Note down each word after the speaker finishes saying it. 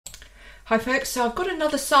Hi folks, so I've got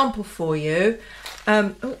another sample for you.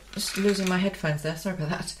 Oh, just losing my headphones there, sorry about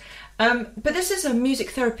that. But this is a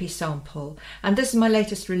music therapy sample, and this is my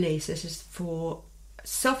latest release. This is for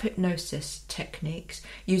self-hypnosis techniques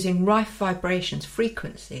using Rife vibrations,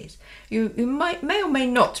 frequencies. You may or may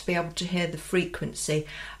not be able to hear the frequency.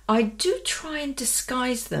 I do try and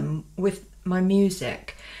disguise them with my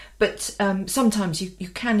music, but sometimes you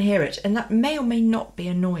can hear it, and that may or may not be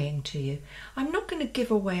annoying to you. I'm not going to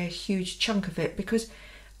give away a huge chunk of it because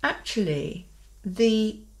actually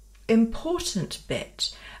the important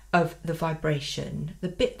bit of the vibration, the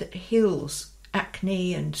bit that heals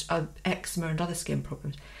acne and eczema and other skin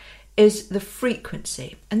problems, is the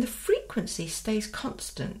frequency, and the frequency stays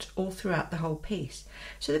constant all throughout the whole piece.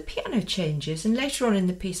 So the piano changes, and later on in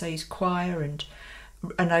the piece I use choir and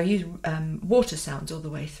I use water sounds all the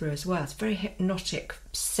way through as well. It's a very hypnotic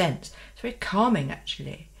sense. It's very calming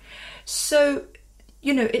actually. So,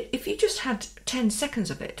 you know, if you just had 10 seconds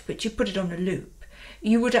of it, but you put it on a loop,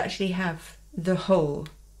 you would actually have the whole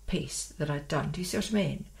piece that I'd done. Do you see what I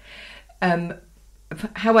mean?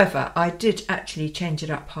 However, I did actually change it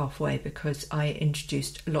up halfway because I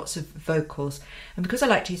introduced lots of vocals, and because I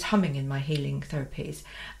like to use humming in my healing therapies,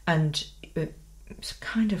 and it's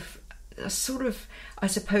kind of a sort of, I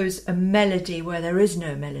suppose, a melody where there is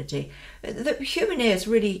no melody. The human ear is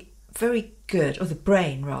really very good, or the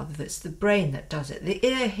brain rather, that's the brain that does it. The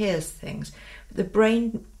ear hears things, but the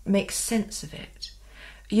brain makes sense of it.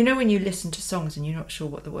 You know when you listen to songs and you're not sure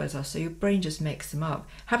what the words are, so your brain just makes them up.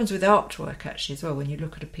 Happens with artwork actually as well. When you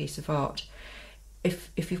look at a piece of art,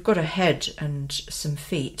 if you've got a head and some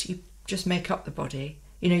feet, you just make up the body.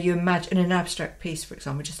 You know, you imagine in an abstract piece, for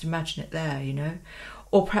example, just imagine it there, you know.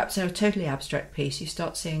 Or perhaps in a totally abstract piece, you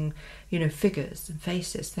start seeing, you know, figures and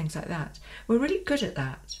faces, things like that. We're really good at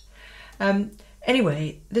that.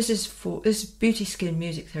 Anyway, this is Beauty Skin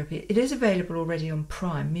Music Therapy. It is available already on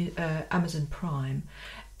Prime, Amazon Prime.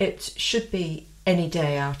 It should be any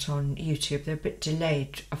day out on YouTube. They're a bit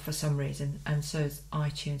delayed for some reason, and so is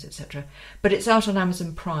iTunes, etc. But it's out on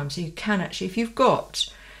Amazon Prime, so you can actually, if you've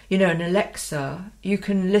got, you know, an Alexa, you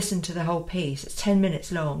can listen to the whole piece. It's 10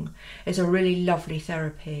 minutes long. It's a really lovely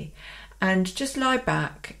therapy. And just lie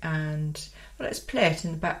back and, well, let's play it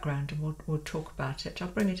in the background and we'll talk about it. I'll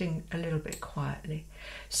bring it in a little bit quietly.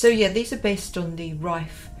 So yeah, these are based on the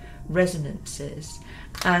Rife resonances.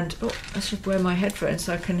 And, oh, I should wear my headphones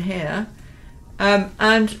so I can hear.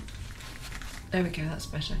 And there we go, that's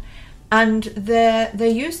better. And they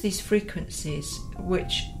use these frequencies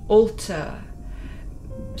which alter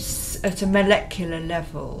at a molecular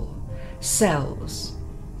level cells.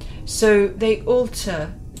 So they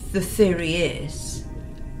alter, the theory is,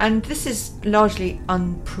 and this is largely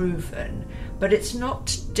unproven, but it's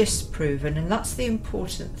not disproven, and that's the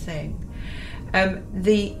important thing.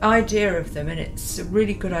 The idea of them, and it's a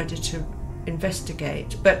really good idea to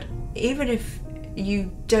investigate, but even if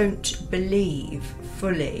you don't believe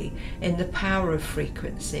fully in the power of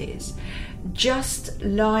frequencies, just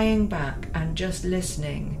lying back and just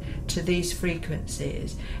listening to these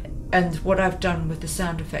frequencies, and what I've done with the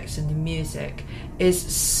sound effects and the music, is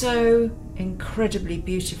so incredibly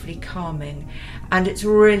beautifully calming, and it's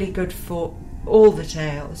really good for all the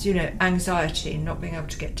tales, you know, anxiety, not being able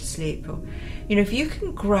to get to sleep, or, you know, if you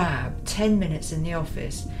can grab 10 minutes in the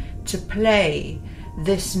office to play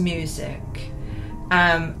this music,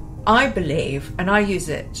 I believe, and I use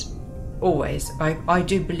it always, I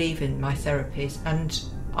do believe in my therapies, and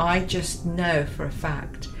I just know for a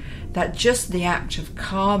fact that just the act of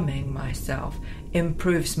calming myself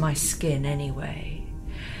improves my skin anyway.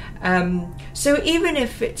 So even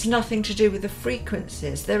if it's nothing to do with the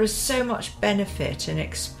frequencies, there is so much benefit in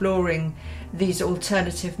exploring these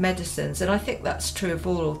alternative medicines, and I think that's true of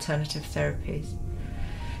all alternative therapies.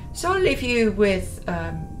 So I'll leave you with,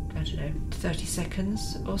 I don't know, 30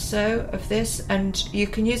 seconds or so of this, and you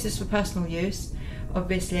can use this for personal use,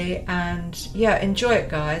 obviously, and yeah, enjoy it,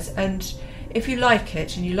 guys. And if you like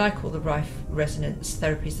it, and you like all the Rife resonance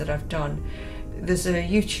therapies that I've done, there's a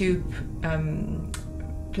YouTube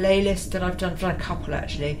playlist that I've done a couple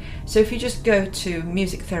actually. So if you just go to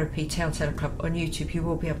Music Therapy Telltale Club on YouTube, you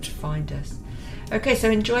will be able to find us. Okay, so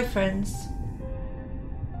enjoy, friends.